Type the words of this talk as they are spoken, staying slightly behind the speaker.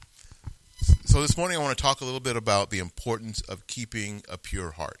So this morning I want to talk a little bit about the importance of keeping a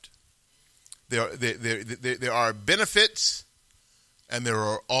pure heart. There are benefits, and there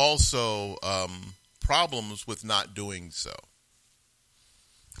are also problems with not doing so.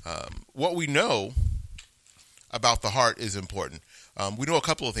 What we know about the heart is important. We know a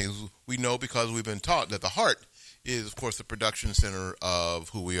couple of things. We know because we've been taught that the heart is, of course, the production center of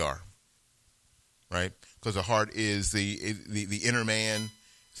who we are, right? Because the heart is the inner man,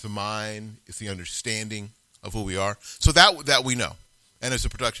 it's the mind, it's the understanding of who we are. So that we know, and it's a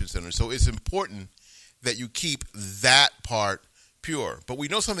production center. So it's important that you keep that part pure. But we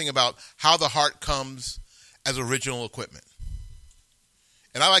know something about how the heart comes as original equipment.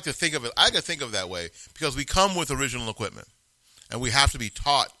 And I like to think of it, that way because we come with original equipment and we have to be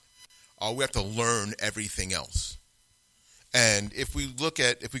taught or we have to learn everything else. And if we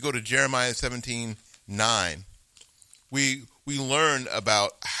go to Jeremiah 17:9, we learn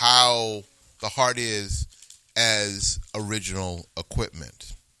about how the heart is as original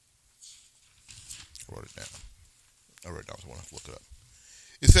equipment. I wrote it down, so I won't have to look it up.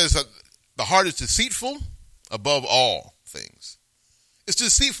 It says that the heart is deceitful above all things. It's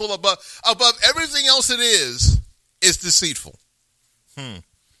deceitful above everything else it is. It's deceitful.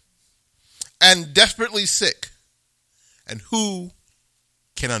 And desperately sick. And who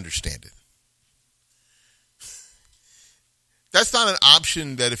can understand it? That's not an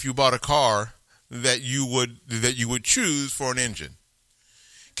option that if you bought a car that you would choose for an engine.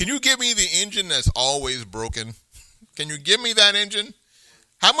 Can you give me the engine that's always broken? Can you give me that engine?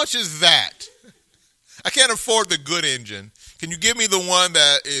 How much is that? I can't afford the good engine. Can you give me the one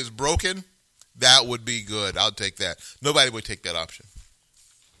that is broken? That would be good. I'll take that. Nobody would take that option.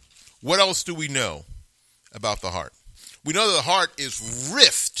 What else do we know about the heart? We know that the heart is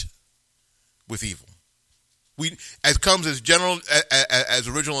rift with evil. Comes as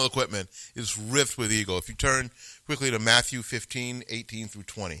original equipment, is rift with evil. If you turn quickly to Matthew 15:18 through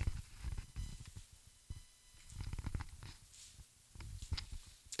 20.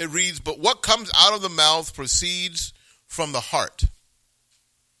 It reads, "But what comes out of the mouth proceeds from the heart."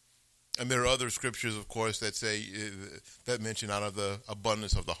 And there are other scriptures, of course, that mention out of the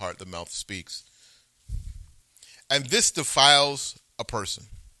abundance of the heart, the mouth speaks. And this defiles a person.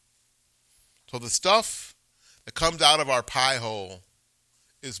 So the stuff that comes out of our pie hole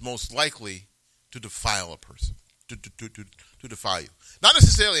is most likely to defile a person, to defile you. Not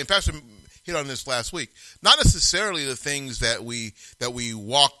necessarily, and Pastor hit on this last week, not necessarily the things that we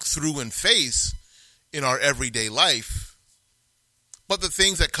walk through and face in our everyday life, but the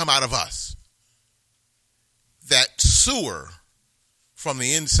things that come out of us. That sewer from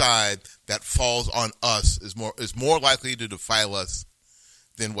the inside that falls on us is more likely to defile us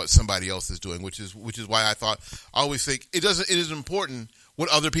than what somebody else is doing, which is why I always think it is important what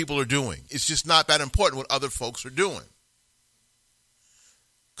other people are doing. It's just not that important what other folks are doing.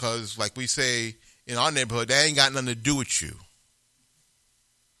 Because like we say in our neighborhood, that ain't got nothing to do with you.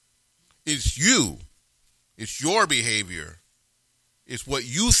 It's you. It's your behavior. It's what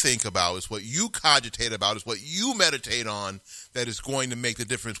you think about. It's what you cogitate about. It's what you meditate on that is going to make the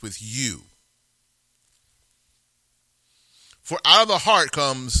difference with you. For out of the heart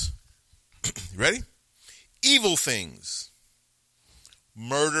comes, ready? Evil things.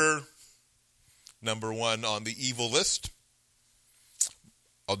 Murder, number one on the evil list.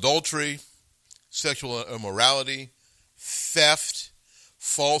 Adultery, sexual immorality, theft,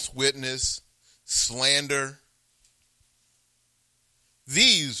 false witness, slander.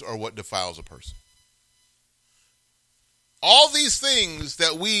 These are what defiles a person. All these things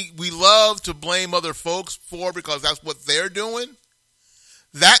that we love to blame other folks for because that's what they're doing,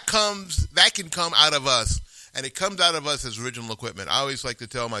 that can come out of us, and it comes out of us as original equipment. I always like to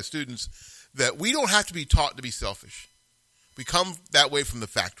tell my students that we don't have to be taught to be selfish. We come that way from the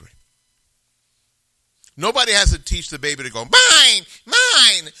factory. Nobody has to teach the baby to go, mine,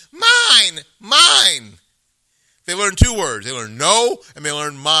 mine, mine, mine. They learn two words. They learn no, and they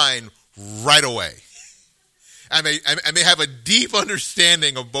learn mine right away. And they have a deep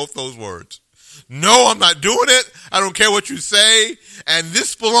understanding of both those words. No, I'm not doing it. I don't care what you say. And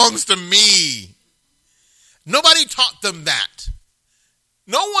this belongs to me. Nobody taught them that.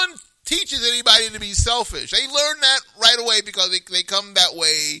 No one teaches anybody to be selfish. They learn that right away because they come that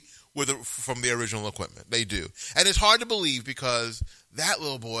way from the original equipment. They do. And it's hard to believe because that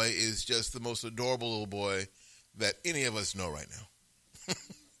little boy is just the most adorable little boy that any of us know right now.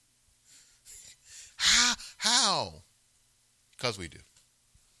 How? Because we do.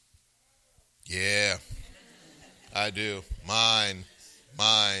 Yeah, I do. Mine.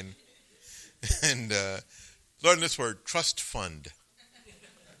 And learn this word, trust fund.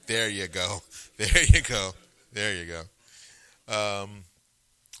 There you go. There you go. There you go.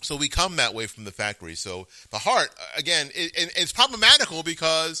 So we come that way from the factory. So the heart, again, it's problematical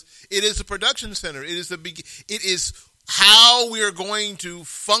because it is a production center. It is how we are going to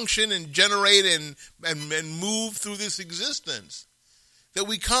function and generate and move through this existence. That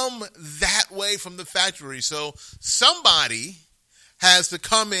we come that way from the factory. So somebody has to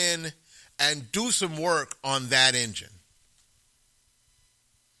come in and do some work on that engine.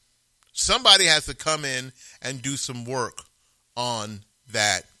 Somebody has to come in and do some work on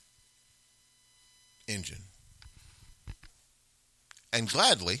that engine. And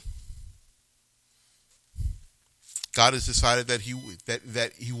gladly, God has decided that he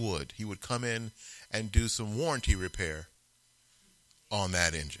would come in and do some warranty repair on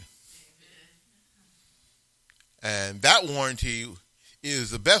that engine. And that warranty is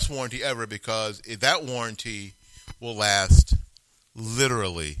the best warranty ever because that warranty will last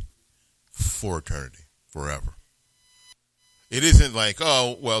literally for eternity, forever. It isn't like,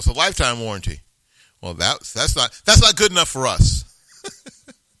 oh, well, it's a lifetime warranty. Well, that's not good enough for us.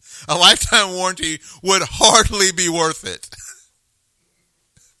 A lifetime warranty would hardly be worth it.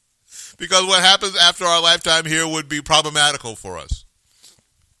 Because what happens after our lifetime here would be problematical for us.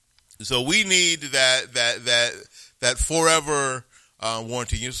 So we need that forever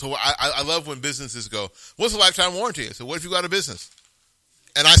warranty. So I love when businesses go, what's a lifetime warranty? I said, what if you got a business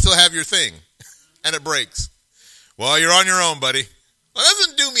and I still have your thing and it breaks? Well, you're on your own, buddy. Well, that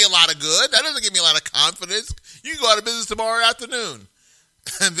doesn't do me a lot of good. That doesn't give me a lot of confidence. You can go out of business tomorrow afternoon.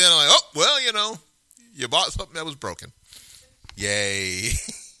 And then I'm like, oh, well, you bought something that was broken. Yay.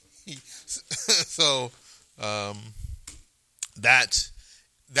 So that's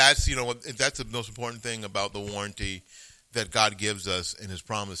that's the most important thing about the warranty that God gives us in his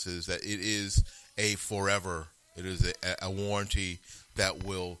promises, that it is a forever. It is a warranty that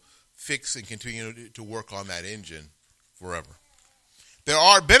will fix and continue to work on that engine forever. There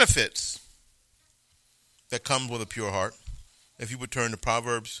are benefits that come with a pure heart. If you would turn to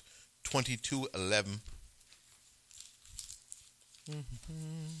Proverbs 22:11.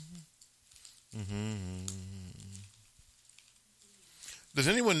 Does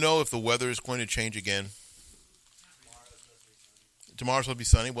anyone know if the weather is going to change again? Tomorrow's supposed to be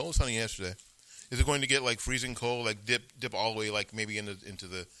sunny. Well, it was sunny yesterday. Is it going to get like freezing cold, like dip all the way, like maybe into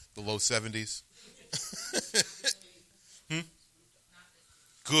the low 70s?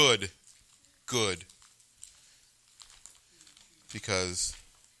 Good. Because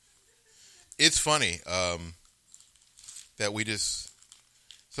it's funny that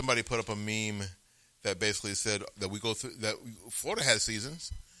somebody put up a meme that basically said that we go through, that Florida has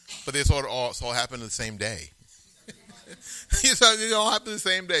seasons, but they all happen the same day. They all happen the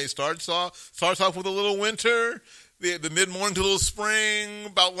same day. Starts off with a little winter, the mid-morning to a little spring,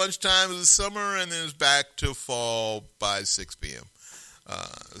 about lunchtime is the summer, and then it's back to fall by 6 p.m.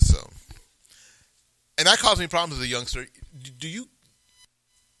 And that caused me problems as a youngster.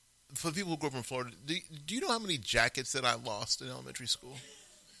 For the people who grew up in Florida, do you know how many jackets that I lost in elementary school?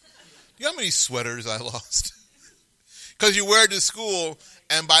 Do you know how many sweaters I lost? Because you wear it to school,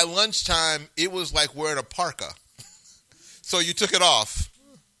 and by lunchtime, it was like wearing a parka. So you took it off.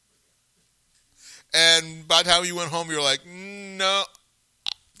 And by the time you went home, you were like, no,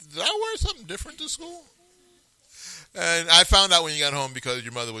 did I wear something different to school? And I found out when you got home because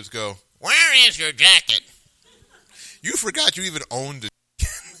your mother would go, where is your jacket? You forgot you even owned it,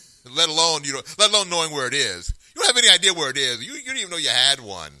 let alone knowing where it is. You don't have any idea where it is. You didn't even know you had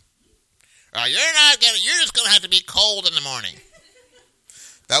one. You're just going to have to be cold in the morning.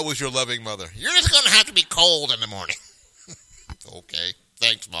 That was your loving mother. You're just going to have to be cold in the morning. Okay.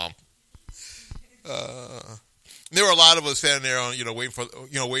 Thanks, Mom. There were a lot of us standing there waiting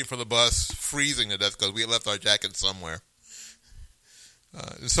for the bus, freezing to death because we had left our jackets somewhere.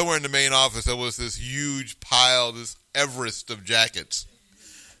 Somewhere in the main office, there was this huge pile, this Everest of jackets.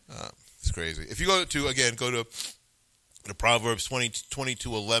 It's crazy. If you go to Proverbs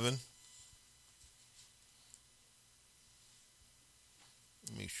 22:11.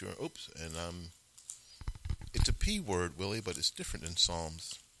 Make sure. Oops, and it's a P word, Willie, but it's different in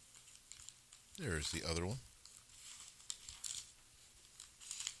Psalms. There's the other one.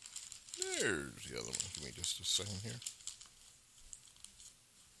 There's the other one. Give me just a second here.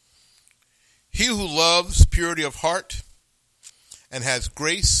 He who loves purity of heart and has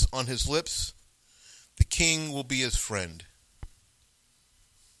grace on his lips, the king will be his friend.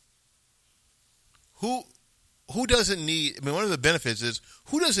 Who doesn't need, one of the benefits is,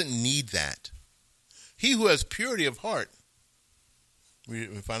 who doesn't need that? He who has purity of heart, we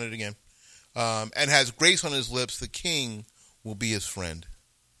find it again, and has grace on his lips, the king will be his friend.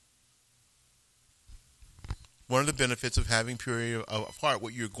 one of the benefits of having purity of heart,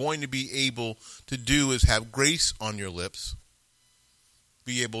 what you're going to be able to do is have grace on your lips,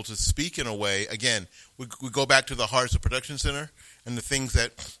 be able to speak in a way. Again, we go back to the heart as a production center, and the things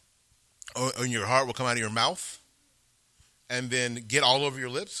that are in your heart will come out of your mouth and then get all over your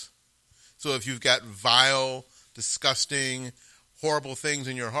lips. So if you've got vile, disgusting, horrible things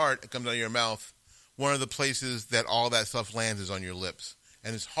in your heart, it comes out of your mouth. One of the places that all that stuff lands is on your lips.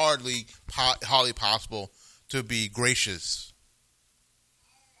 And it's hardly possible to be gracious.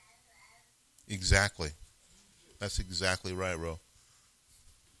 Exactly. That's exactly right, Ro.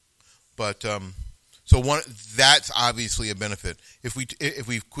 But that's obviously a benefit. If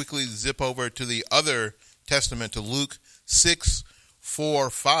we quickly zip over to the other testament, to Luke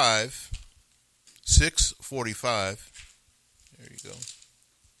 6:45, there you go.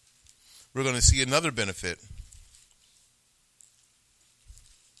 We're going to see another benefit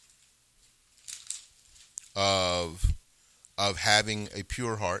of having a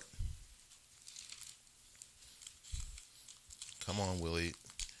pure heart. Come on, Willie.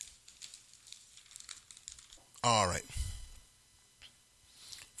 All right.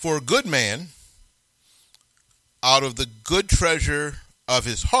 For a good man, out of the good treasure of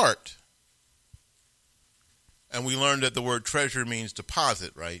his heart, and we learned that the word treasure means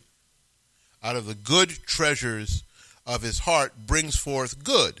deposit, right? Out of the good treasures of his heart brings forth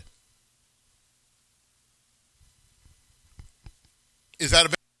good. Is that a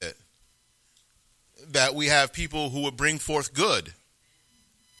benefit? That we have people who would bring forth good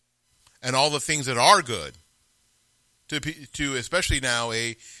and all the things that are good to especially now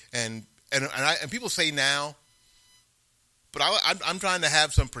and people say now, but I'm trying to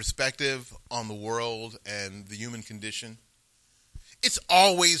have some perspective on the world and the human condition. It's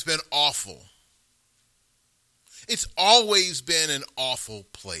always been awful. It's always been an awful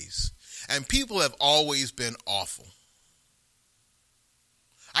place. And people have always been awful.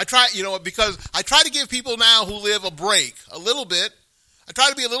 Because I try to give people now who live a break a little bit. I try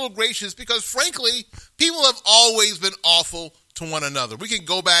to be a little gracious because, frankly, people have always been awful to one another. We can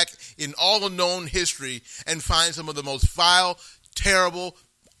go back in all the known history and find some of the most vile, terrible,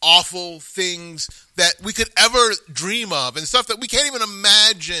 awful things that we could ever dream of, and stuff that we can't even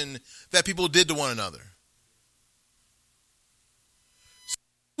imagine that people did to one another. So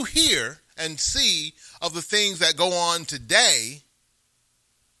you hear and see of the things that go on today,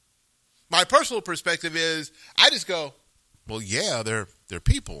 my personal perspective is I just go, well, yeah, they're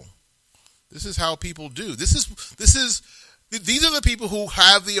people. This is how people do. These are the people who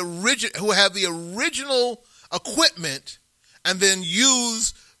have the original equipment and then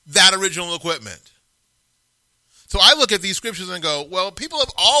use that original equipment. So I look at these scriptures and go, well, people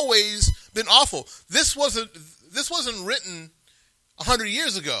have always been awful. This wasn't written 100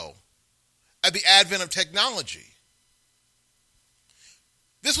 years ago at the advent of technology.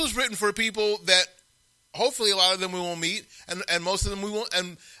 This was written for people that hopefully a lot of them we will meet, and most of them we will,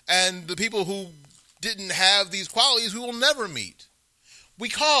 and the people who didn't have these qualities we will never meet.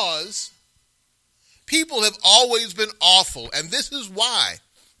 Because people have always been awful, and this is why.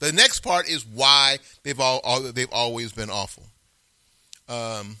 The next part is why they've always been awful.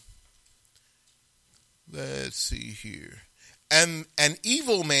 Let's see here. And an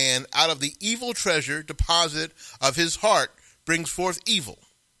evil man out of the evil treasure deposit of his heart brings forth evil.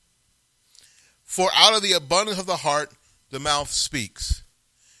 For out of the abundance of the heart, the mouth speaks.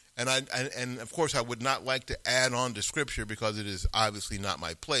 And of course, I would not like to add on to Scripture because it is obviously not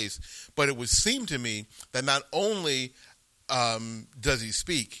my place. But it would seem to me that not only does he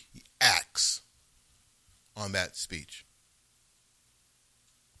speak, he acts on that speech.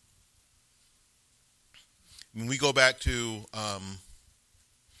 When we go back to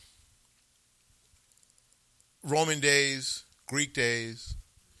Roman days, Greek days,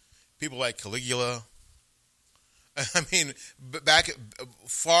 people like Caligula. I mean, back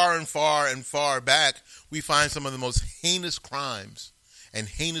far and far back, we find some of the most heinous crimes and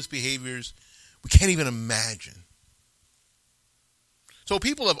heinous behaviors we can't even imagine. So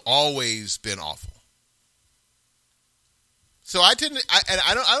people have always been awful. So I don't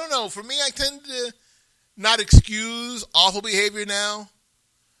know. For me, I tend to not excuse awful behavior now,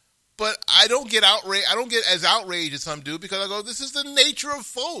 but I don't get outraged. I don't get as outraged as some do because I go, this is the nature of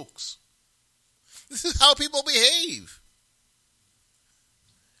folks. This is how people behave.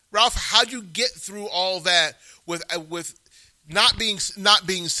 Ralph, how'd you get through all that with not being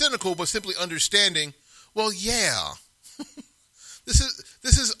cynical, but simply understanding? Well, yeah, this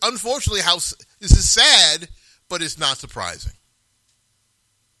is unfortunately how this is sad, but it's not surprising.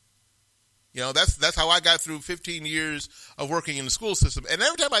 That's how I got through 15 years of working in the school system. And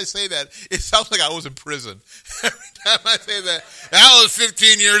every time I say that, it sounds like I was in prison. Every time I say that was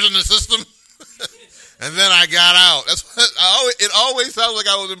 15 years in the system, and then I got out. It always sounds like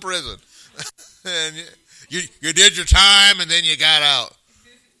I was in prison. And you did your time, and then you got out.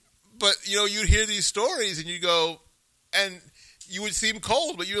 But, you'd hear these stories, and you go, and you would seem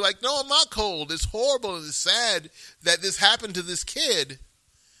cold, but you're like, no, I'm not cold. It's horrible and it's sad that this happened to this kid.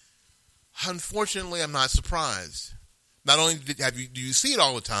 Unfortunately, I'm not surprised. Not only do you see it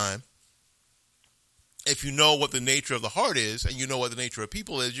all the time, if you know what the nature of the heart is and you know what the nature of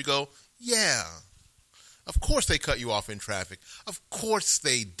people is, you go, yeah, of course they cut you off in traffic. Of course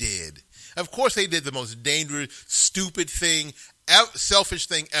they did. Of course they did the most dangerous, stupid thing, selfish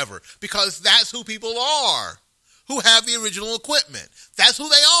thing ever. Because that's who people are, who have the original equipment. That's who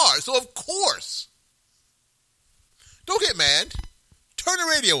they are. So of course. Don't get mad. Turn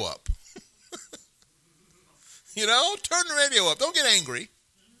the radio up. Turn the radio up. Don't get angry.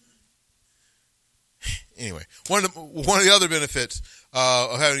 Anyway, one of the other benefits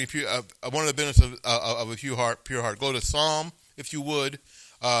of having one of the benefits of a pure heart. Go to Psalm, if you would,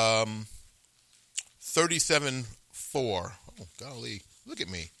 37:4. Oh, golly, look at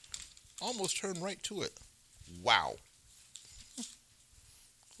me! Almost turned right to it. Wow,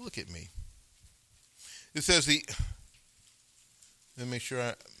 look at me. It says let me make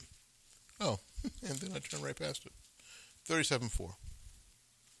sure and then I turn right past it. 37:4.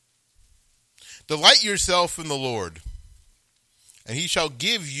 Delight yourself in the Lord, and he shall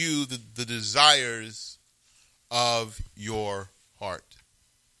give you the desires of your heart.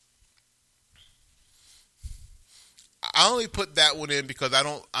 I only put that one in because I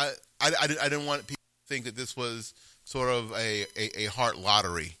didn't want people to think that this was sort of a heart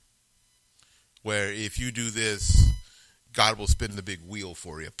lottery, where if you do this, God will spin the big wheel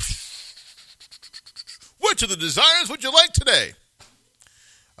for you. Which of the desires would you like today?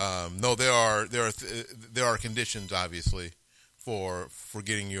 No, there are conditions, obviously, for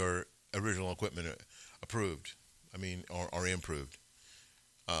getting your original equipment approved. Or improved.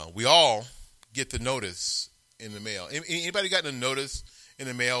 We all get the notice in the mail. Anybody gotten a notice in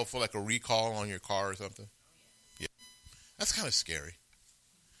the mail for like a recall on your car or something? Yeah, that's kind of scary.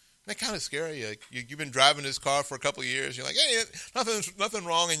 Isn't that kind of scary? Like you've been driving this car for a couple of years. You're like, hey, nothing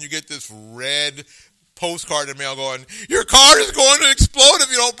wrong, and you get this red postcard in the mail going, your car is going to explode if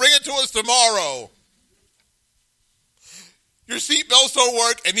you don't bring it to us tomorrow. Your seatbelts don't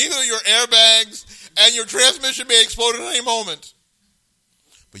work, and neither your airbags, and your transmission may explode at any moment.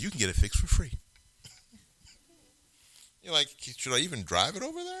 But you can get it fixed for free. You're like, should I even drive it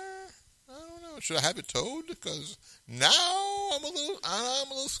over there? I don't know. Should I have it towed? Because now I'm a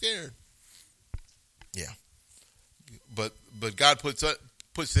little scared. Yeah. But God puts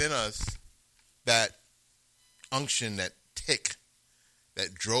in us that unction, that tick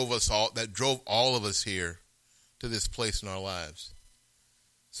that drove all of us here to this place in our lives.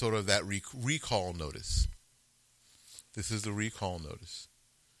 Sort of that recall notice. This is the recall notice.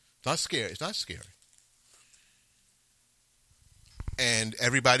 It's not scary. It's not scary. And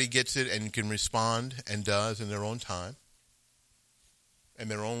everybody gets it and can respond and does in their own time, in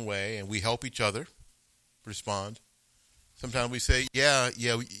their own way, and we help each other respond. Sometimes we say, yeah,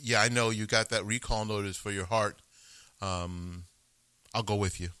 I know you got that recall notice for your heart. I'll go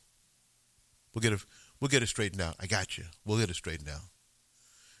with you. We'll get it straightened out. I got you. We'll get it straightened out.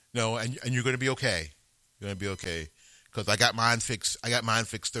 No, and you're going to be okay. You're going to be okay because I got mine fixed.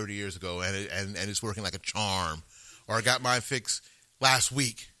 30 years ago, and it's working like a charm. Or I got mine fixed last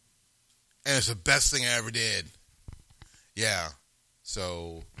week, and it's the best thing I ever did. Yeah.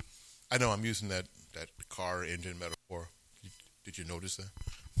 So I know I'm using that car engine metaphor. Did you notice that?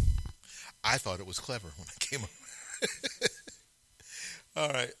 I thought it was clever when I came up. All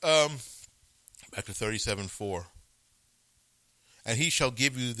right. Back to 37:4. And he shall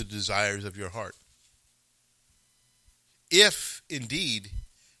give you the desires of your heart. If, indeed,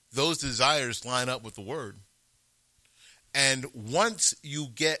 those desires line up with the word. And once you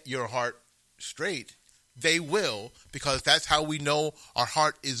get your heart straight, they will, because that's how we know our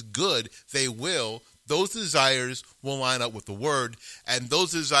heart is good. They will. Those desires will line up with the word, and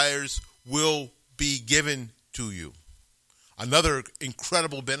those desires will be given to you. Another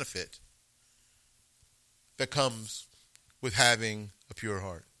incredible benefit that comes with having a pure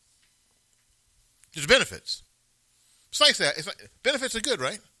heart. There's benefits. It's like that. Benefits are good,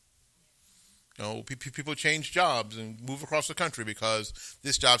 right? You know, people change jobs and move across the country because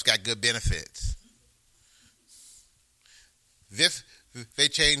this job's got good benefits. They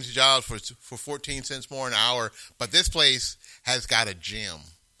change jobs for 14 cents more an hour, but this place has got a gym.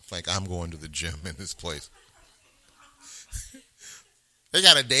 Like I'm going to the gym in this place. They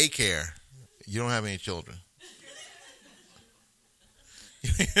got a daycare. You don't have any children.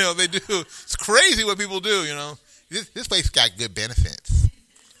 They do. It's crazy what people do, This place got good benefits.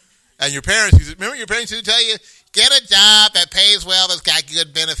 And your parents remember your parents used to tell you, get a job that pays well that's got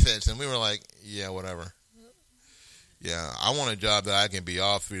good benefits. And we were like, yeah, whatever. Yeah, I want a job that I can be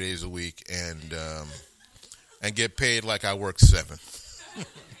off 3 days a week and get paid like I work 7.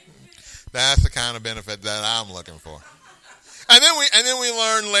 That's the kind of benefit that I'm looking for. And then we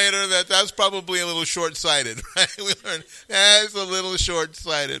learn later that that's probably a little short-sighted, right? We learn that's a little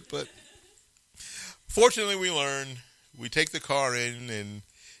short-sighted, but fortunately we learn. We take the car in,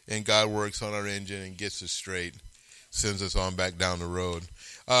 and God works on our engine and gets us straight, sends us on back down the road.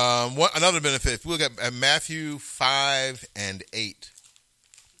 Another benefit, if we look at Matthew 5 and 8.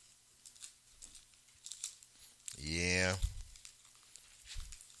 Yeah.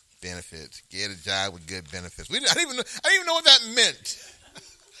 Benefits. Get a job with good benefits. I didn't even know what that meant.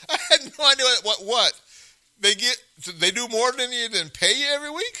 I had no idea what. They do more than pay you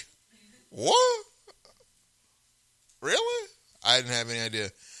every week? What? Really? I didn't have any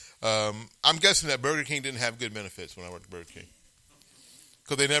idea. I'm guessing that Burger King didn't have good benefits when I worked at Burger King.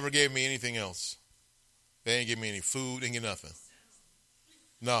 Because they never gave me anything else. They didn't give me any food, didn't get nothing.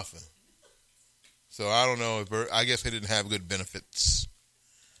 Nothing. So I don't know. I guess they didn't have good benefits.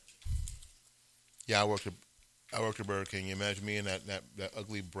 Yeah, I worked at Burger King. You imagine me in that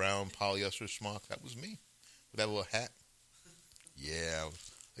ugly brown polyester smock? That was me. With that little hat. Yeah,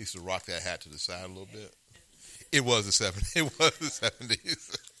 I used to rock that hat to the side a little bit. It was the 70s. It was the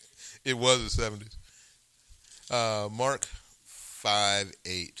 70s. It was the 70s. Mark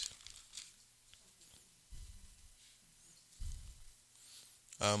 5:8.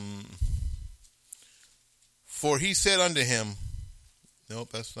 For he said unto him, nope,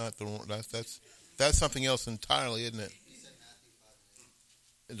 that's not the that's something else entirely, isn't it?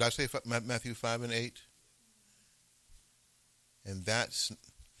 Did I say Matthew 5 and 8? And that's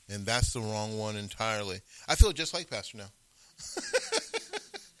the wrong one entirely. I feel just like Pastor now.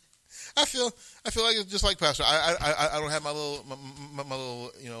 I feel like it's just like Pastor. I don't have my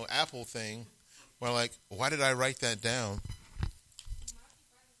little Apple thing where I'm like, why did I write that down?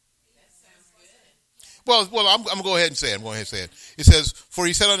 Well, I'm going to go ahead and say it. It says, for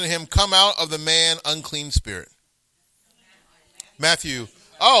he said unto him, come out of the man, unclean spirit. Matthew.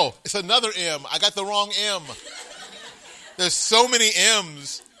 Oh, it's another M. I got the wrong M. There's so many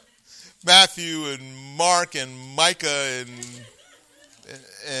M's. Matthew and Mark and Micah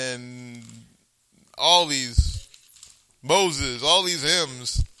and all these Moses, all these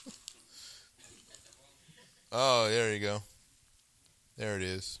M's. Oh, there you go. There it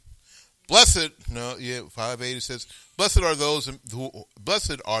is. Blessed, 5:8 it says, blessed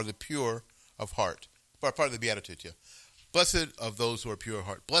are the pure of heart. Part of the Beatitudes, yeah. Blessed of those who are pure of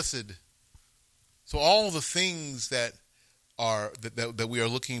heart. Blessed. So all the things that we are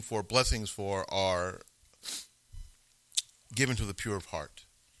looking for blessings for are given to the pure of heart.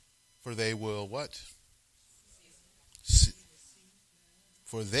 For they will what?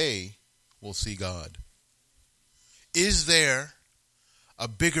 For they will see God. Is there a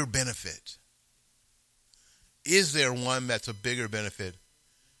bigger benefit? Is there one that's a bigger benefit?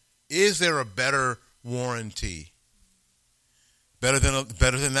 Is there a better warranty? Better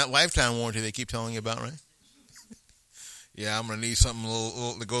than that lifetime warranty they keep telling you about, right? Yeah, I'm going to need something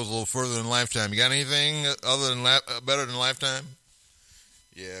that goes a little further than lifetime. You got anything other than better than lifetime?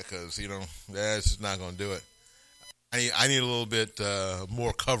 Yeah, because, that's just not going to do it. I need a little bit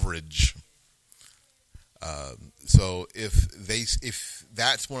more coverage. So if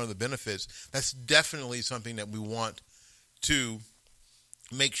that's one of the benefits, that's definitely something that we want to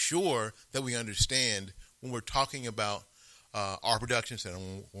make sure that we understand when we're talking about our production center,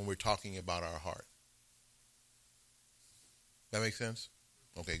 when we're talking about our heart. That makes sense?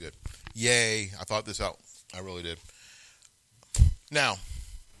 Okay, good. Yay, I thought this out. I really did. Now,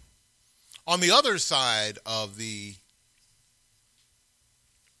 on the other side of the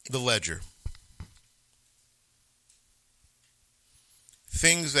ledger,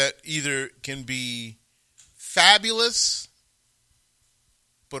 things that either can be fabulous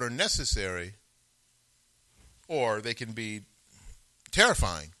but are necessary, or they can be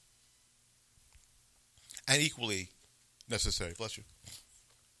terrifying and equally necessary. Bless you.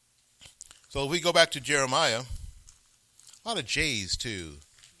 So if we go back to Jeremiah, a lot of J's too.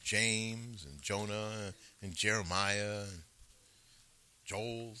 James and Jonah and Jeremiah and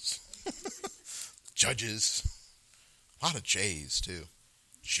Joel's. Judges. A lot of J's too.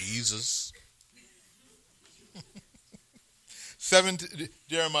 Jesus.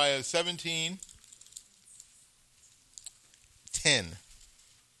 Jeremiah 17:10.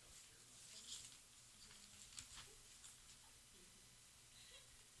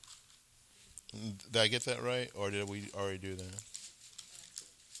 Did I get that right, or did we already do that?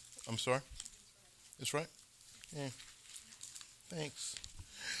 I'm sorry? It's right? Yeah. Thanks.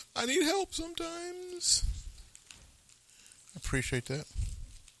 I need help sometimes. I appreciate that.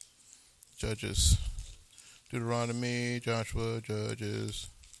 Judges. Deuteronomy, Joshua, Judges,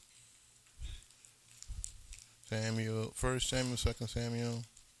 Samuel, 1 Samuel, 2 Samuel,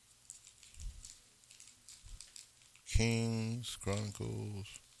 Kings, Chronicles.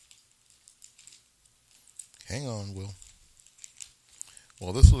 Hang on, Will.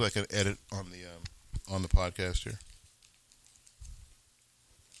 Well, this looks like an edit on the podcast here.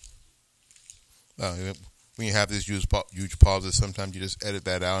 When you have these huge pauses, sometimes you just edit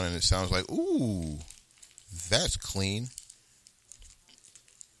that out, and it sounds like, ooh, that's clean.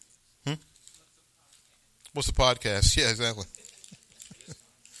 What's the podcast? Yeah, exactly.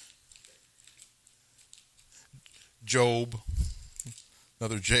 Job.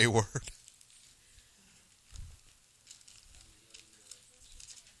 Another J word.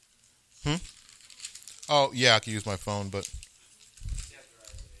 Oh, yeah, I can use my phone, but...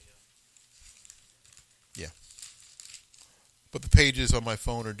 Yeah. But the pages on my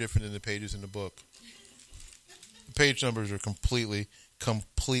phone are different than the pages in the book. The page numbers are completely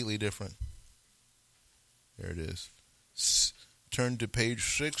different. There it is. Turn to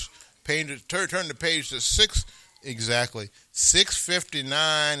page 6. Turn to page 6. Exactly.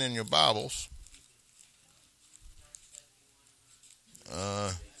 659 in your Bibles.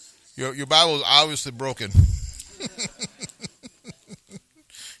 Your Bible is obviously broken.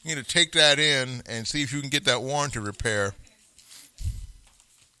 You need to take that in and see if you can get that warranty repair.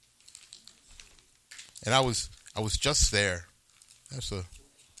 And I was just there. That's the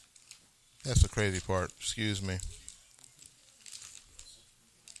crazy part. Excuse me.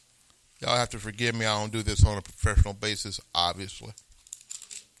 Y'all have to forgive me. I don't do this on a professional basis, obviously.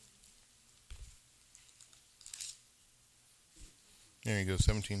 There you go,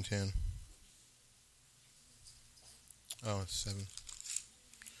 17:10. Oh, it's 7.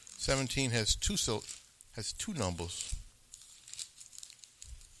 17 has two numbers.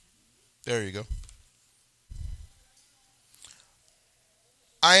 There you go.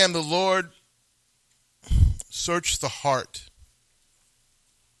 I am the Lord. Search the heart.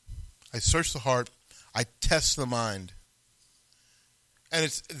 I search the heart. I test the mind. And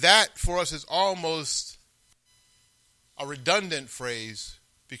it's that for us is almost a redundant phrase,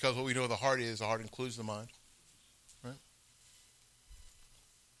 because what we know the heart includes the mind. Right?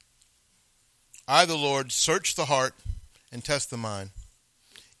 I, the Lord, search the heart and test the mind,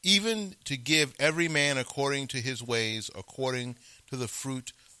 even to give every man according to his ways, according to the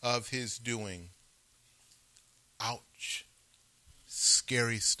fruit of his doing. Ouch.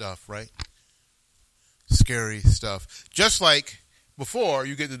 Scary stuff, right? Scary stuff. Just like before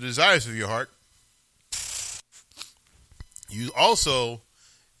you get the desires of your heart, you also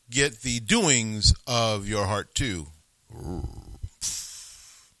get the doings of your heart too.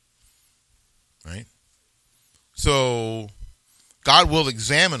 Right? So God will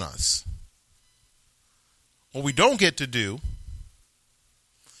examine us. What we don't get to do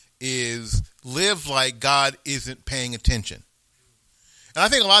is live like God isn't paying attention. And I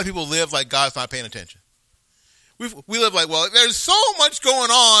think a lot of people live like God's not paying attention. We live like, well, there's so much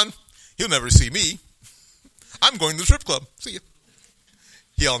going on, he'll never see me. I'm going to the strip club. See you.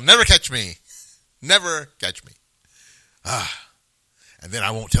 He'll never catch me. Never catch me. And then I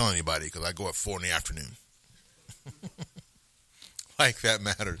won't tell anybody because I go at 4 p.m. Like that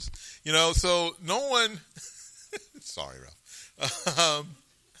matters. You know, so no one... Sorry, Ralph.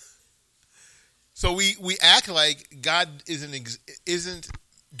 So we act like God isn't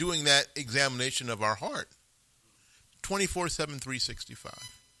doing that examination of our heart 24/7, 365.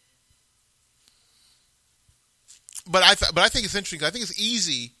 But I think it's interesting. I think it's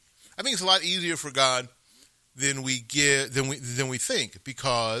easy. I think it's a lot easier for God than we think,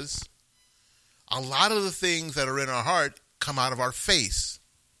 because a lot of the things that are in our heart come out of our face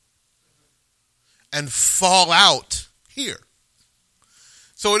and fall out here.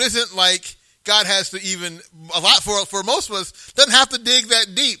 So it isn't like God has to even, a lot for most of us, doesn't have to dig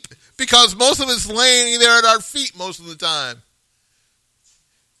that deep, because most of it's laying there at our feet most of the time.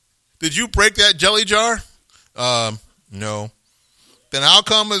 Did you break that jelly jar? No. Then how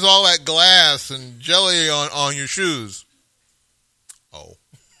come is all that glass and jelly on your shoes? Oh,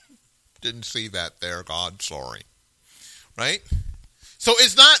 didn't see that there, God, sorry. Right? So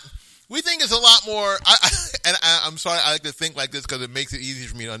it's not, we think it's a lot more, I'm sorry, I like to think like this because it makes it easier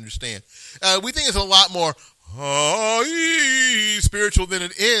for me to understand. We think it's a lot more spiritual than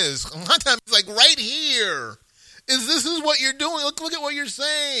it is. A lot of times it's like right here. This is what you're doing. Look at what you're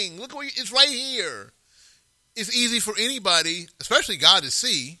saying. It's right here. It's easy for anybody, especially God, to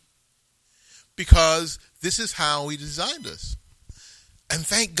see, because this is how he designed us. And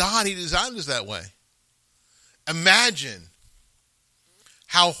thank God he designed us that way. Imagine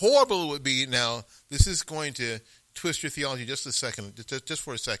how horrible it would be. Now, this is going to twist your theology just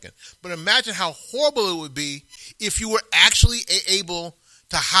for a second. But imagine how horrible it would be if you were actually able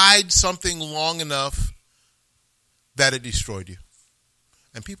to hide something long enough that it destroyed you.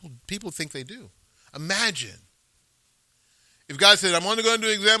 And people think they do. Imagine if God said, I'm only going to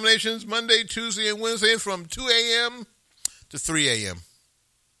do examinations Monday, Tuesday, and Wednesday from 2 a.m. to 3 a.m.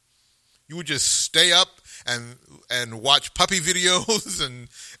 You would just stay up and watch puppy videos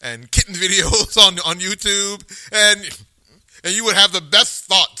and kitten videos on YouTube, and you would have the best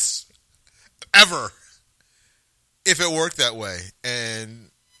thoughts ever if it worked that way. And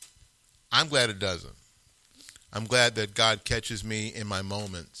I'm glad it doesn't. I'm glad that God catches me in my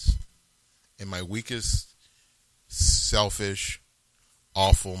moments, in my weakest, selfish,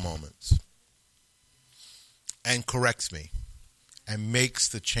 awful moments, and corrects me and makes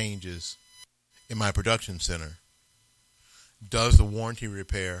the changes in my production center, does the warranty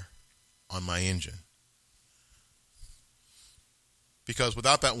repair on my engine. Because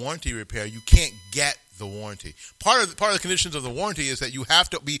without that warranty repair, you can't get the warranty. Part of the conditions of the warranty is that you have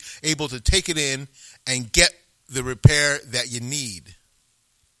to be able to take it in and get the repair that you need.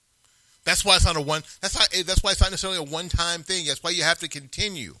 That's why it's not that's why it's not necessarily a one-time thing. That's why you have to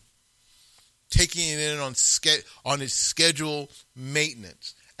continue taking it in on its scheduled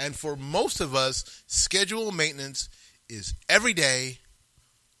maintenance. And for most of us, scheduled maintenance is every day,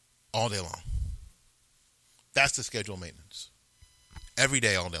 all day long. That's the scheduled maintenance. Every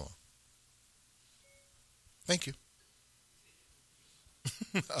day, all day long. Thank you.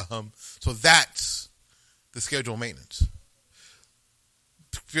 So that's the scheduled maintenance.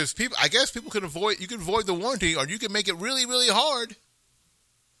 Because people can avoid the warranty, or you can make it really, really hard.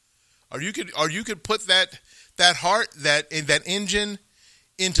 Or you could put that heart, that engine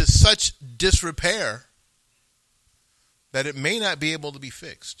into such disrepair that it may not be able to be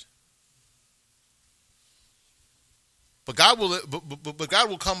fixed. But God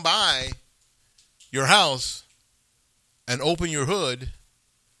will come by your house and open your hood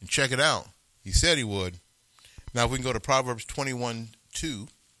and check it out. He said he would. Now, if we can go to Proverbs 21:2.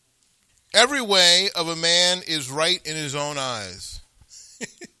 Every way of a man is right in his own eyes.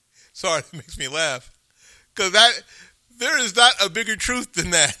 Sorry, that makes me laugh. Because there is not a bigger truth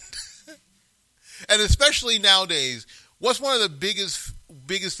than that. And especially nowadays, what's one of the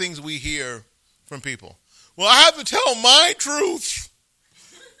biggest things we hear from people? Well, I have to tell my truth.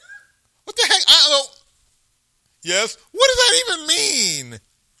 What the heck? Yes? What does that even mean?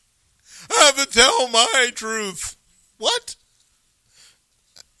 I have to tell my truth. What?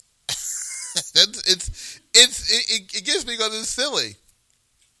 It gets me because it's silly.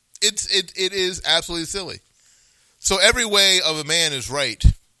 It is absolutely silly. So every way of a man is right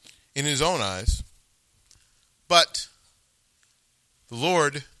in his own eyes, but the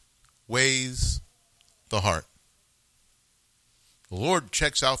Lord weighs the heart. The Lord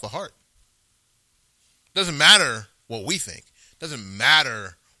checks out the heart. It doesn't matter what we think. It doesn't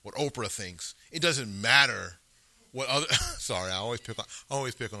matter what Oprah thinks. It doesn't matter what other. Sorry, I always pick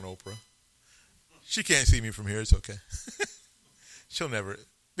on Oprah. She can't see me from here. It's okay. She'll never.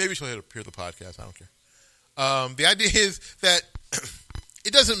 Maybe she'll hear the podcast. I don't care. The idea is that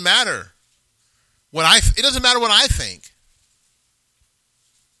it doesn't matter it doesn't matter what I think.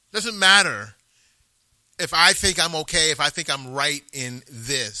 It doesn't matter if I think I'm okay, if I think I'm right in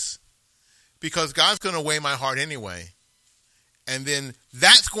this, because God's going to weigh my heart anyway. And then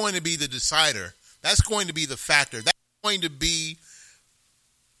that's going to be the decider. That's going to be the factor. That's going to be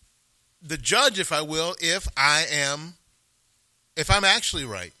the judge, if I will, if I'm actually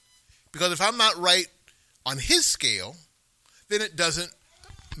right. Because if I'm not right on his scale, then it doesn't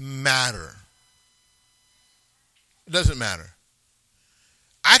matter. It doesn't matter.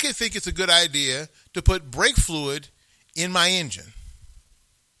 I could think it's a good idea to put brake fluid in my engine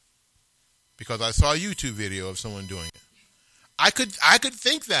because I saw a YouTube video of someone doing it. I could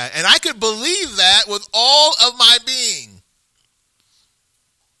think that, and I could believe that with all of my being.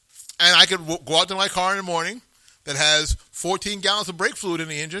 And I could go out to my car in the morning that has 14 gallons of brake fluid in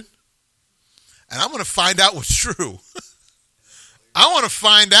the engine, and I'm going to find out what's true. I want to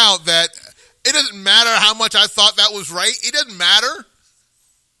find out that it doesn't matter how much I thought that was right. It doesn't matter.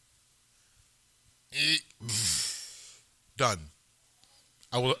 Done.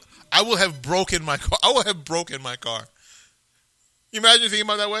 I will have broken my car. I will have broken my car. You imagine thinking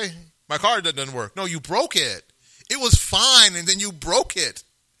about it that way? My car doesn't work. No, you broke it. It was fine, and then you broke it.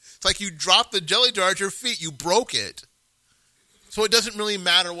 It's like you dropped the jelly jar at your feet. You broke it. So it doesn't really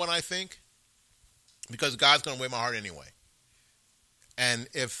matter what I think, because God's going to weigh my heart anyway. And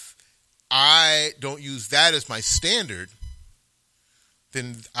if I don't use that as my standard,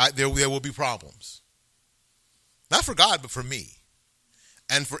 then there will be problems. Not for God, but for me.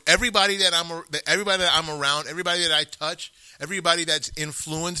 And for everybody that I'm around, everybody that I touch, everybody that's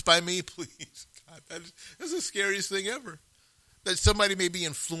influenced by me, please, God, that's the scariest thing ever. That somebody may be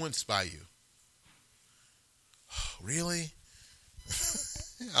influenced by you. Really?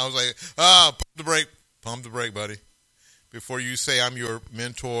 I was like, pump the brake, buddy. Before you say I'm your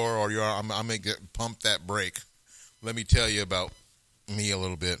mentor or I'm going to pump that brake. Let me tell you about me a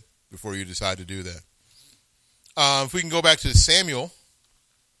little bit before you decide to do that. If we can go back to Samuel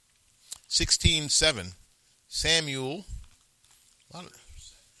 16:7. Samuel. 1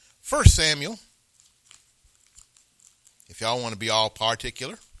 Samuel. If y'all want to be all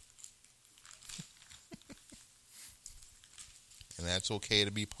particular. And that's okay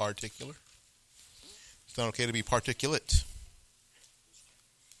to be particular. It's not okay to be particulate.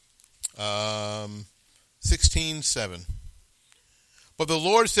 16:7. But the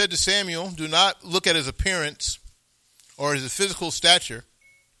Lord said to Samuel, do not look at his appearance or his physical stature.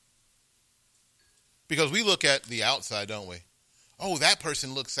 Because we look at the outside, don't we? Oh, that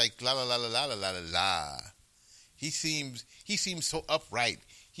person looks like la la la la la la la la. He seems so upright.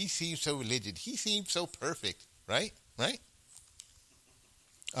 He seems so religious. He seems so perfect. Right? Right?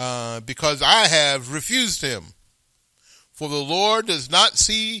 Because I have refused him. For the Lord does not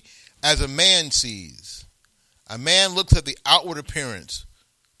see as a man sees. A man looks at the outward appearance,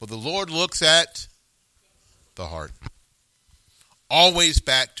 but the Lord looks at the heart. Always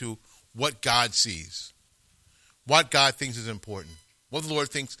back to what God sees, what God thinks is important, what the Lord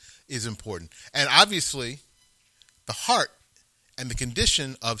thinks is important. And obviously, the heart and the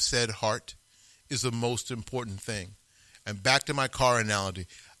condition of said heart is the most important thing. And back to my car analogy,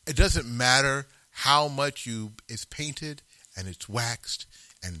 it doesn't matter how much it's painted and it's waxed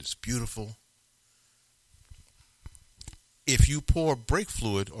and it's beautiful. If you pour brake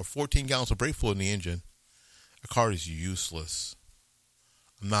fluid or 14 gallons of brake fluid in the engine, a car is useless.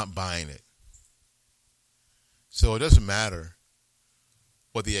 I'm not buying it. So it doesn't matter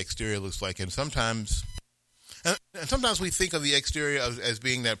what the exterior looks like. And sometimes we think of the exterior as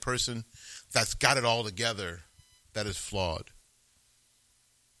being that person that's got it all together that is flawed.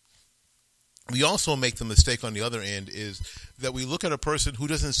 We also make the mistake on the other end is that we look at a person who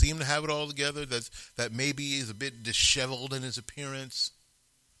doesn't seem to have it all together, that maybe is a bit disheveled in his appearance,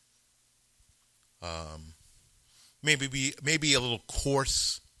 maybe a little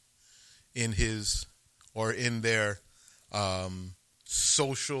coarse in his or in their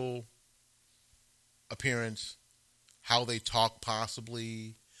social appearance, how they talk,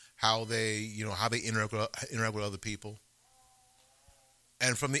 possibly how they interact with other people.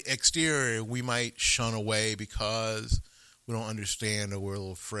 And from the exterior, we might shun away because we don't understand or we're a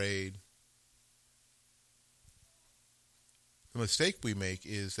little afraid. The mistake we make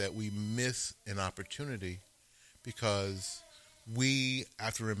is that we miss an opportunity because we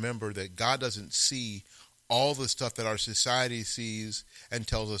have to remember that God doesn't see all the stuff that our society sees and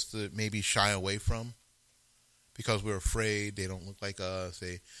tells us to maybe shy away from because we're afraid they don't look like us.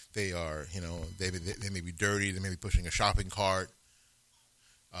 They are, they may be dirty. They may be pushing a shopping cart.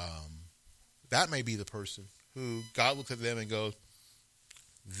 That may be the person who God looks at them and goes,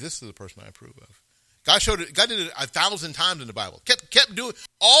 this is the person I approve of. God did it 1,000 times in the Bible. Kept doing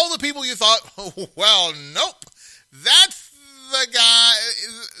all the people you thought, oh, well, nope. That's the guy.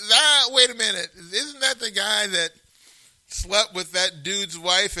 Wait a minute. Isn't that the guy that slept with that dude's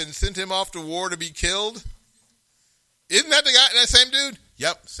wife and sent him off to war to be killed? Isn't that the guy, that same dude?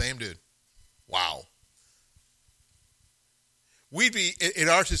 Yep, same dude. Wow. We'd be, in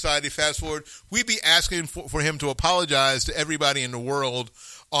our society, fast forward, we'd be asking for him to apologize to everybody in the world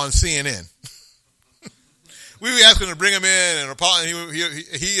on CNN. We'd be asking to bring him in and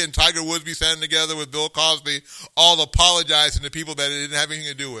he and Tiger Woods be standing together with Bill Cosby, all apologizing to people that it didn't have anything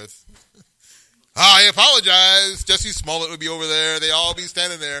to do with. I apologize. Jesse Smollett would be over there. They all be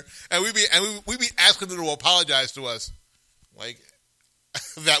standing there, and we'd be asking them to apologize to us, like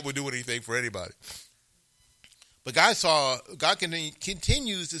that would do anything for anybody. But God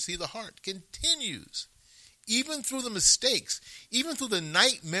continues to see the heart, continues, even through the mistakes, even through the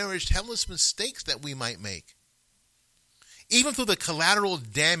nightmarish, hellish mistakes that we might make, even through the collateral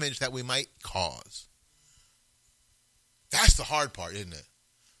damage that we might cause. That's the hard part, isn't it?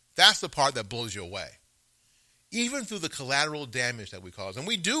 That's the part that blows you away. Even through the collateral damage that we cause. And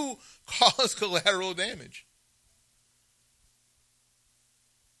we do cause collateral damage.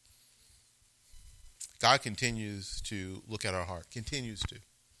 God continues to look at our heart. Continues to.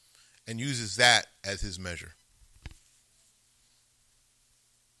 And uses that as his measure.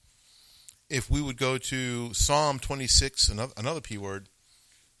 If we would go to Psalm 26, another P word.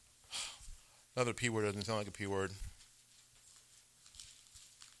 Another P word doesn't sound like a P word.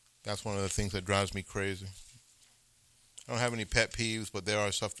 That's one of the things that drives me crazy. I don't have any pet peeves, but there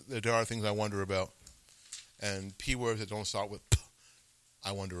are things I wonder about. And P words that don't start with P,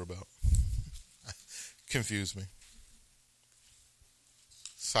 I wonder about. Confuse me.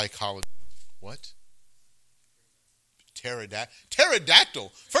 Psychology. What?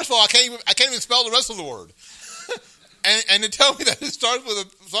 Pterodactyl. First of all, I can't even spell the rest of the word. and to tell me that it starts with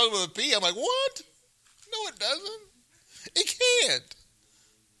a P, I'm like, what? No, it doesn't. It can't.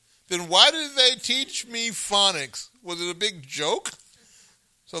 Then why did they teach me phonics? Was it a big joke?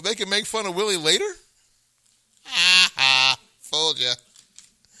 So they can make fun of Willie later? Ha ha. Fooled you.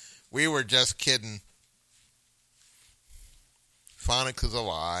 We were just kidding. Phonics is a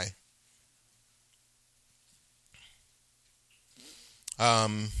lie.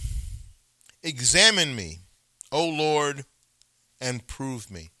 Examine me, O Lord, and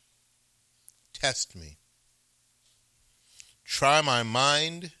prove me. Test me. Try my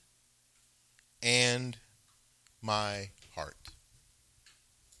mind and my heart.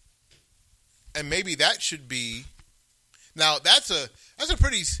 And maybe that should be. Now that's a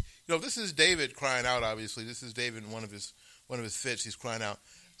pretty. This is David crying out. Obviously, this is David in one of his fits. He's crying out.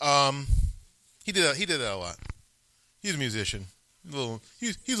 He did that a lot. He's a musician. He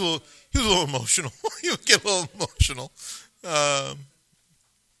was a little emotional. He would get a little emotional. But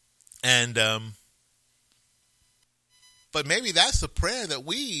maybe that's the prayer that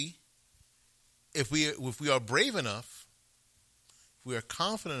if we are brave enough, if we are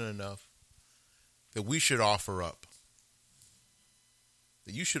confident enough, that we should offer up.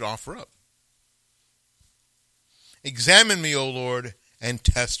 That you should offer up. Examine me, O Lord, and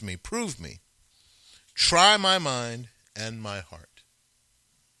test me. Prove me. Try my mind and my heart.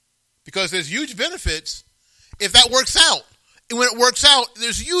 Because there's huge benefits if that works out. And when it works out,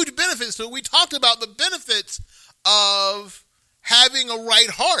 there's huge benefits. So we talked about the benefits of having a right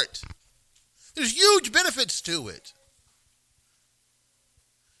heart. There's huge benefits to it.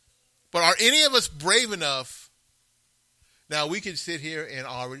 But are any of us brave enough? Now, we can sit here in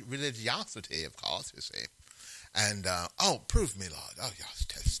our religiosity, of course, you see. And, prove me, Lord. Oh, yes,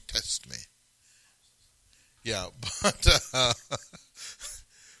 test me. Yeah,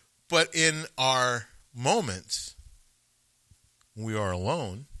 but in our moments, when we are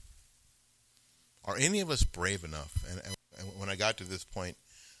alone, are any of us brave enough? And when I got to this point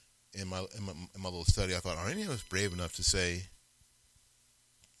in my little study, I thought, are any of us brave enough to say,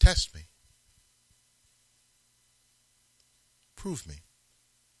 test me? Prove me.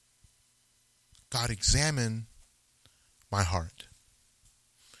 God, examine my heart.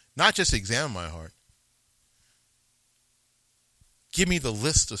 Not just examine my heart. Give me the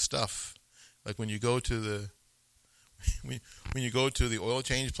list of stuff. Like when you go to the oil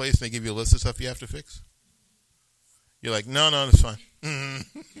change place and they give you a list of stuff you have to fix. You're like, no, it's fine.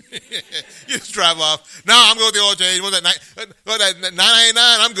 You just drive off. No, I'm going to the oil change. What's that? $9.99.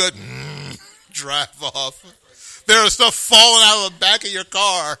 I'm good. Drive off. There is stuff falling out of the back of your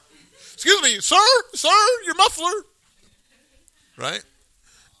car. Excuse me, sir, your muffler. Right?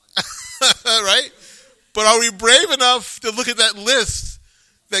 Right? But are we brave enough to look at that list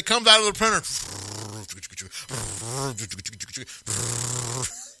that comes out of the printer?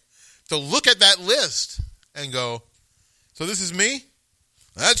 To look at that list and go, so this is me?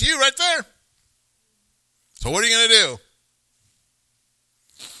 That's you right there. So what are you going to do?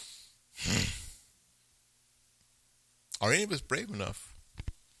 Are any of us brave enough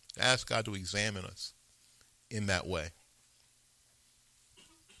to ask God to examine us in that way?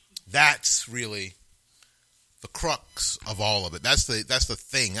 That's really the crux of all of it. That's the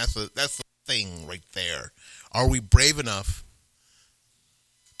thing. That's the thing right there. Are we brave enough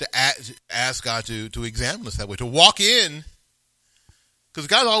to ask God to examine us that way? To walk in, because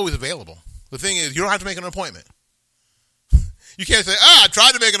God's always available. The thing is, you don't have to make an appointment. You can't say, I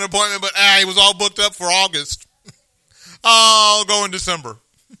tried to make an appointment, but it was all booked up for August. I'll go in December.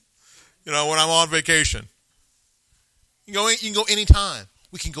 When I'm on vacation. You can go anytime.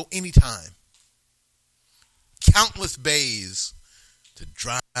 We can go anytime. Countless bays to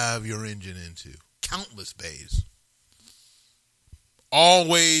drive your engine into. Countless bays.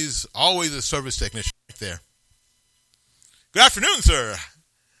 Always a service technician right there. Good afternoon, sir.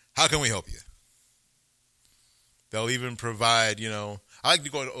 How can we help you? They'll even provide, I like to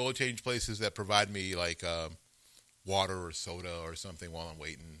go to oil change places that provide me like water or soda or something while I'm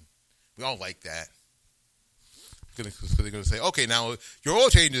waiting. We all like that. Because they're going to say, okay, now your oil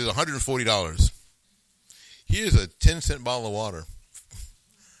change is $140. Here's a 10-cent bottle of water.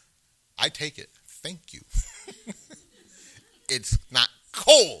 I take it. Thank you. It's not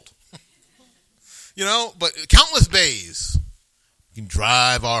cold. But countless bays you can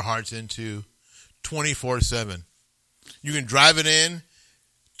drive our hearts into 24/7. You can drive it in,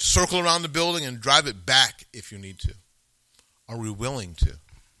 circle around the building, and drive it back if you need to. Are we willing to?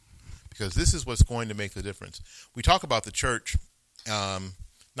 Because this is what's going to make the difference. We talk about the church,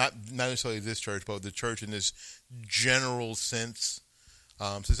 not necessarily this church, but the church in this general sense.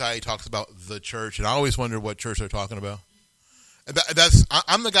 Society talks about the church, and I always wonder what church they're talking about.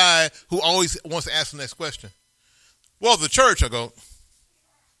 I'm the guy who always wants to ask the next question. Well, the church, I go,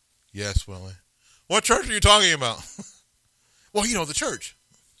 yes, Willie. What church are you talking about? Well, the church.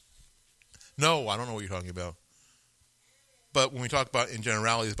 No, I don't know what you're talking about. But when we talk about in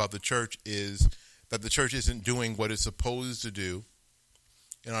generalities about the church is that the church isn't doing what it's supposed to do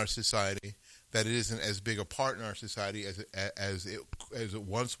in our society, that it isn't as big a part in our society as it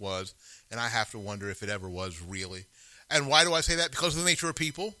once was, and I have to wonder if it ever was really. And why do I say that? Because of the nature of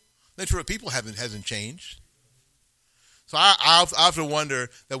people. The nature of people hasn't changed. So I have to wonder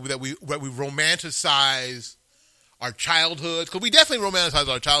that we romanticize our childhood, because we definitely romanticize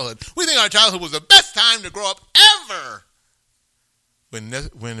our childhood. We think our childhood was the best time to grow up ever, when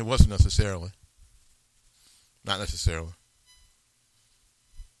it wasn't necessarily. Not necessarily.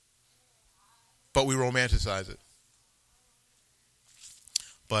 But we romanticize it.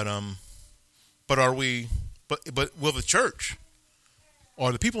 But are we? But will the church,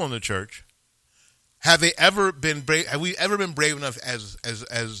 or the people in the church, have we ever been brave enough as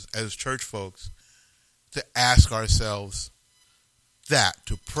church folks to ask ourselves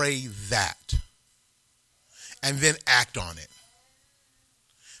to pray that, and then act on it?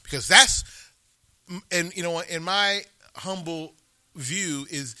 Because that's, and in my humble view,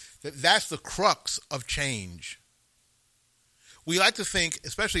 is that's the crux of change. We like to think,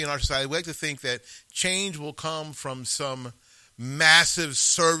 especially in our society, we like to think that change will come from some massive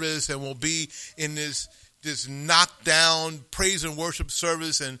service and will be in this knockdown praise and worship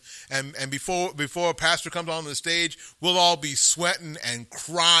service, and before a pastor comes on the stage, we'll all be sweating and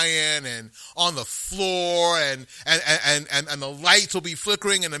crying and on the floor, and the lights will be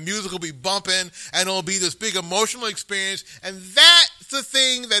flickering and the music will be bumping, and it'll be this big emotional experience, and that's the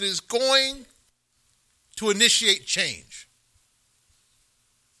thing that is going to initiate change.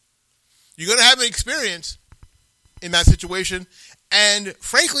 You're going to have an experience in that situation, and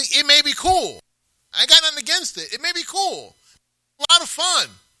frankly, it may be cool. I ain't got nothing against it. It may be cool. A lot of fun.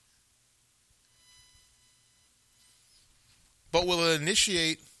 But will it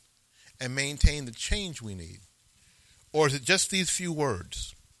initiate and maintain the change we need? Or is it just these few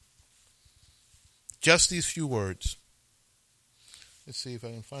words? Just these few words. Let's see if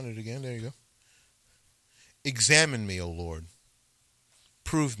I can find it again. There you go. Examine me, O Lord.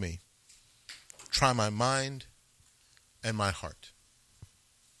 Prove me. Try my mind and my heart.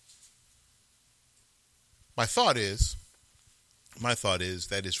 My thought is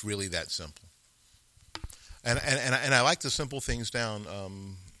that it's really that simple. And I like to simple things down.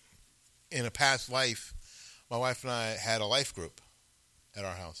 In a past life, my wife and I had a life group at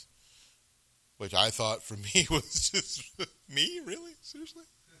our house, which I thought for me was just me, really, seriously.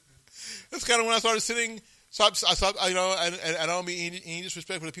 That's kind of when I started sitting. I don't mean any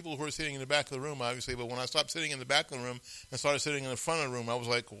disrespect for the people who were sitting in the back of the room, obviously, but when I stopped sitting in the back of the room and started sitting in the front of the room, I was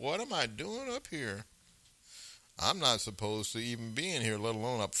like, what am I doing up here? I'm not supposed to even be in here, let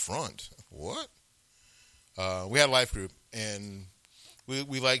alone up front. What? We had a life group, and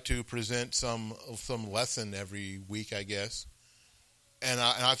we like to present some lesson every week, I guess. And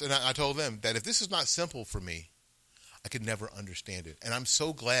I told them that if this is not simple for me, I could never understand it. And I'm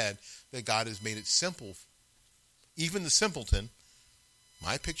so glad that God has made it simple. Even the simpleton,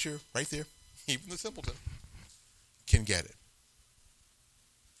 my picture right there, even the simpleton can get it.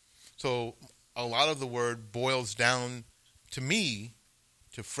 So a lot of the word boils down to me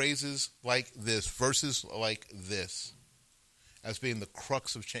to phrases like this, verses like this, as being the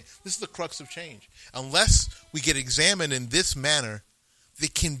crux of change. This is the crux of change. Unless we get examined in this manner, there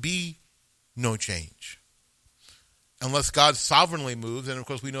can be no change. Unless God sovereignly moves, and of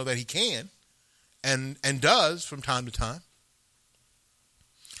course we know that he can and does from time to time.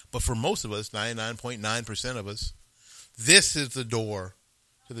 But for most of us, 99.9% of us, this is the door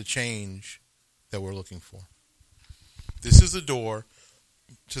to the change that we're looking for. This is the door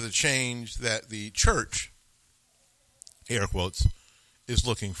to the change that the church, air quotes, is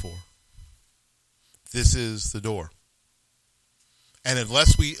looking for. This is the door. And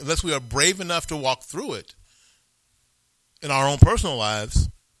unless we are brave enough to walk through it in our own personal lives,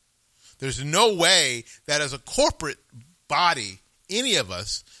 there's no way that as a corporate body, any of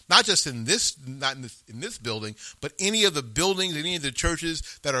us, not in this building, but any of the buildings, any of the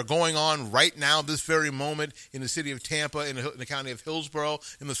churches that are going on right now, this very moment, in the city of Tampa, in the county of Hillsborough,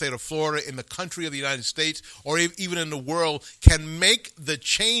 in the state of Florida, in the country of the United States, or even in the world, can make the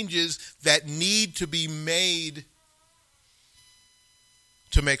changes that need to be made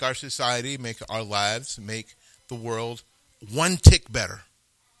to make our society, make our lives, make the world one tick better.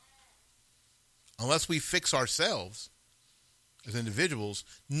 Unless we fix ourselves as individuals,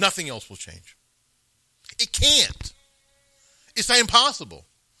 nothing else will change. It can't. It's not impossible.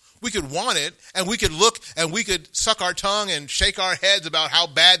 We could want it, and we could look, and we could suck our tongue and shake our heads about how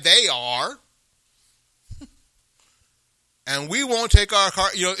bad they are. And we won't take our car.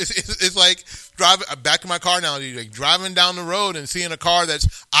 It's like driving back to my car now. Like driving down the road and seeing a car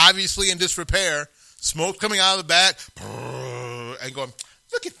that's obviously in disrepair, smoke coming out of the back, and going,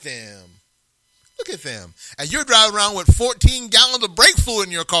 look at them. Look at them. And you're driving around with 14 gallons of brake fluid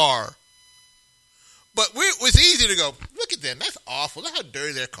in your car. But it's easy to go, look at them. That's awful. Look how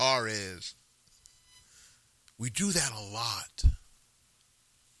dirty their car is. We do that a lot.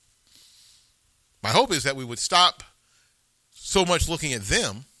 My hope is that we would stop so much looking at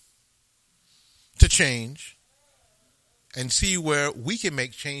them to change and see where we can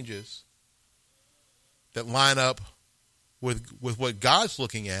make changes that line up with what God's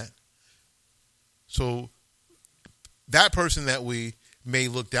looking at. So that person that we may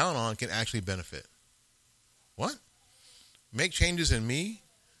look down on can actually benefit. What? Make changes in me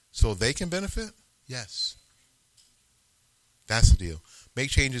so they can benefit? Yes. That's the deal. Make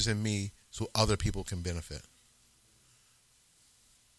changes in me so other people can benefit.